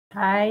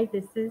Hi,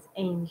 this is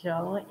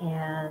Angel,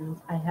 and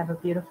I have a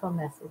beautiful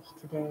message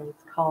today.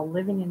 It's called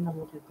Living in the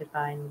Light of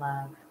Divine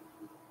Love.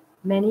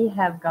 Many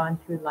have gone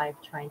through life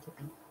trying to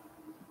be.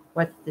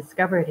 What's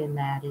discovered in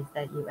that is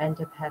that you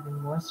end up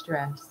having more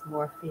stress,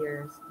 more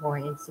fears, more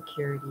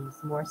insecurities,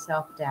 more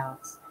self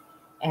doubts,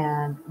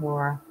 and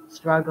more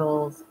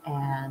struggles,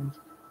 and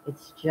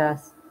it's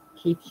just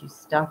keeps you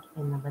stuck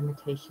in the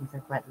limitations of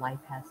what life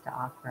has to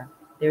offer.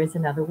 There is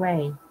another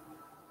way.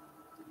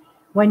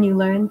 When you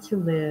learn to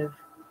live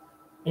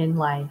in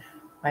life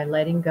by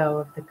letting go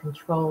of the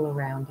control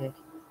around it,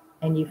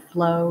 and you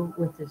flow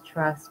with the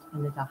trust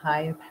in the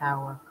higher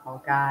power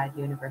called God,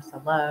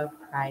 universal love,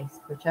 Christ,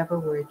 whichever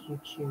word you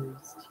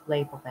choose to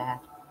label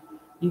that,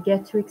 you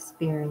get to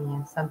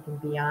experience something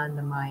beyond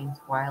the mind's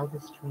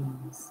wildest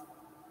dreams.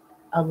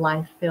 A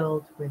life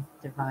filled with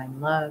divine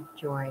love,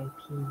 joy,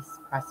 peace,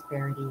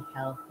 prosperity,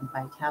 health, and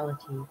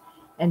vitality,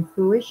 and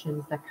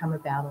fruitions that come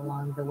about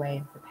along the way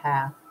of the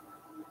path.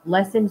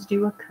 Lessons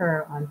do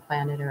occur on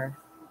planet Earth,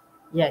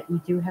 yet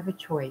you do have a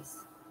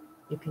choice.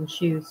 You can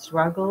choose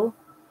struggle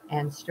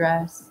and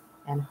stress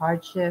and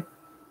hardship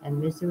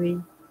and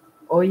misery,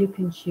 or you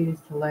can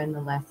choose to learn the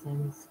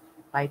lessons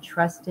by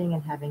trusting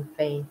and having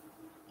faith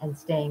and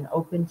staying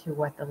open to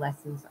what the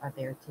lessons are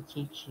there to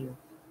teach you.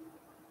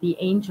 The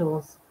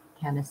angels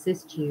can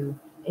assist you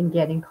in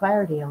getting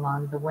clarity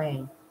along the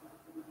way.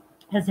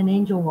 As an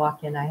angel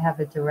walk in, I have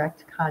a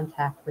direct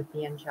contact with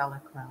the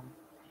angelic realm.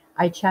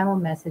 I channel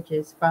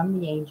messages from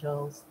the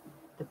angels,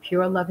 the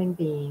pure loving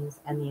beings,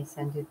 and the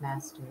ascended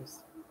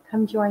masters.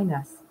 Come join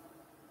us.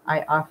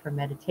 I offer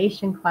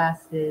meditation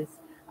classes.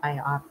 I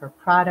offer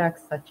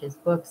products such as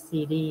books,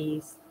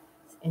 CDs,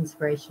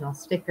 inspirational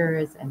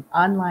stickers, and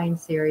online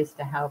series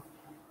to help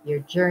your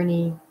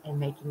journey in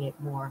making it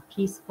more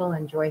peaceful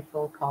and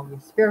joyful, called your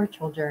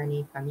spiritual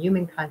journey from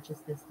human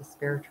consciousness to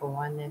spiritual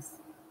oneness.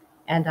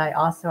 And I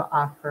also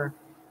offer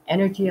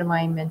energy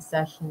alignment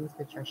sessions,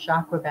 which are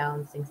chakra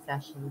balancing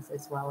sessions,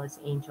 as well as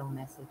angel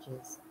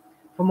messages.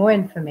 For more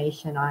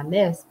information on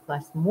this,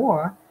 plus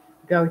more,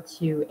 go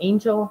to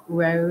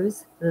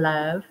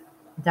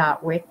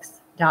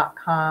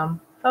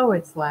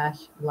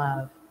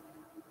angelrose.wix.com/love.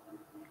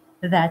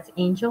 That's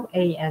Angel,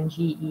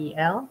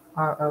 ANGELROSELOVE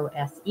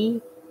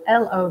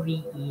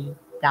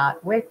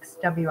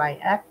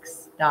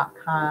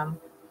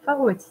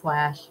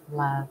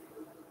 .wix.com/love,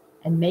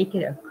 and make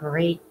it a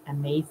great,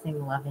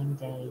 amazing, loving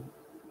day.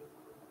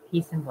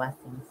 Peace and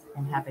blessings,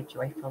 and have a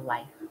joyful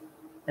life.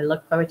 I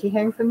look forward to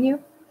hearing from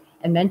you.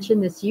 And mention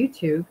this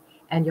YouTube,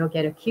 and you'll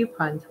get a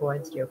coupon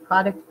towards your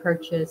product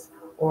purchase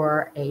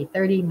or a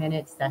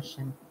 30-minute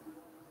session.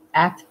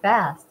 Act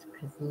fast,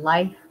 because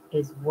life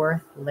is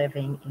worth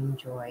living in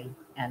joy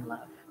and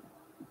love.